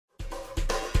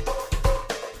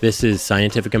This is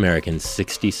Scientific American's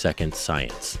 60-Second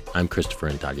Science. I'm Christopher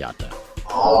Intagliata.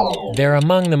 They're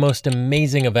among the most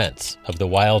amazing events of the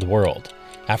wild world.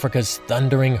 Africa's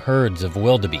thundering herds of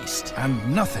wildebeest.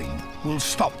 And nothing will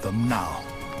stop them now.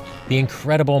 The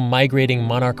incredible migrating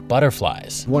monarch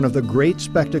butterflies. One of the great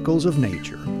spectacles of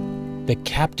nature. The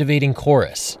captivating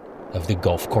chorus of the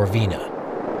Gulf corvina.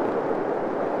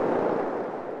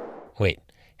 Wait,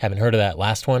 haven't heard of that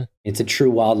last one? It's a true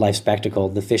wildlife spectacle.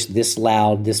 The fish this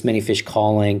loud, this many fish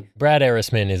calling. Brad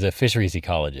Erisman is a fisheries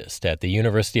ecologist at the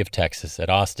University of Texas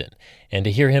at Austin. And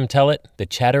to hear him tell it, the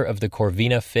chatter of the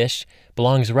corvina fish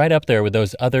belongs right up there with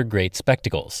those other great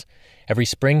spectacles. Every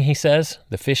spring, he says,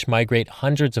 the fish migrate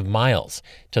hundreds of miles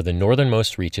to the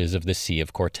northernmost reaches of the Sea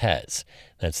of Cortez.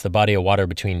 That's the body of water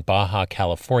between Baja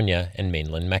California and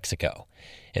mainland Mexico.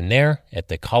 And there, at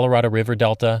the Colorado River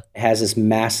Delta, it has this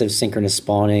massive synchronous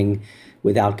spawning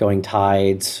with outgoing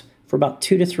tides for about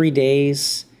 2 to 3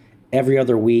 days, every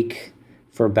other week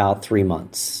for about 3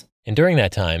 months. And during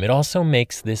that time, it also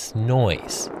makes this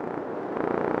noise,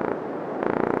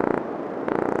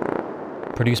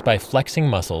 produced by flexing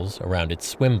muscles around its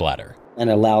swim bladder. And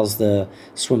allows the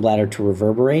swim bladder to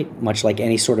reverberate, much like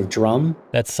any sort of drum.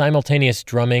 That simultaneous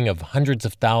drumming of hundreds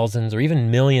of thousands or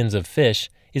even millions of fish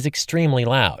is extremely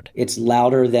loud. It's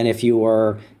louder than if you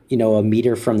were, a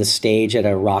meter from the stage at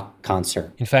a rock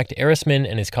concert. In fact, Erisman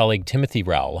and his colleague Timothy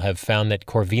Rowell have found that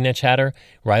corvina chatter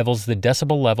rivals the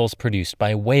decibel levels produced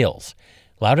by whales,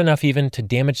 loud enough even to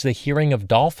damage the hearing of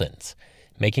dolphins,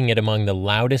 making it among the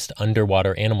loudest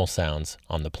underwater animal sounds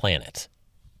on the planet.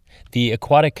 The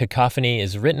aquatic cacophony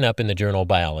is written up in the journal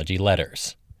Biology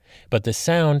Letters, but the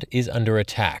sound is under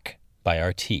attack by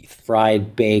our teeth.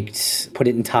 Fried, baked, put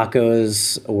it in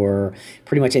tacos, or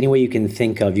pretty much any way you can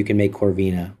think of, you can make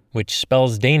corvina. Which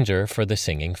spells danger for the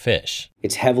singing fish.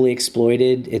 It's heavily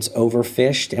exploited, it's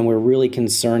overfished, and we're really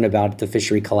concerned about the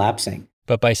fishery collapsing.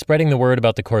 But by spreading the word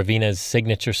about the corvina's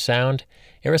signature sound,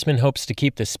 Erisman hopes to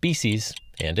keep the species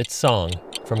and its song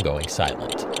from going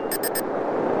silent.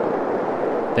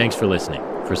 Thanks for listening.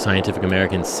 For Scientific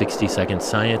American's 60-Second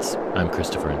Science, I'm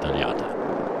Christopher Intagliata.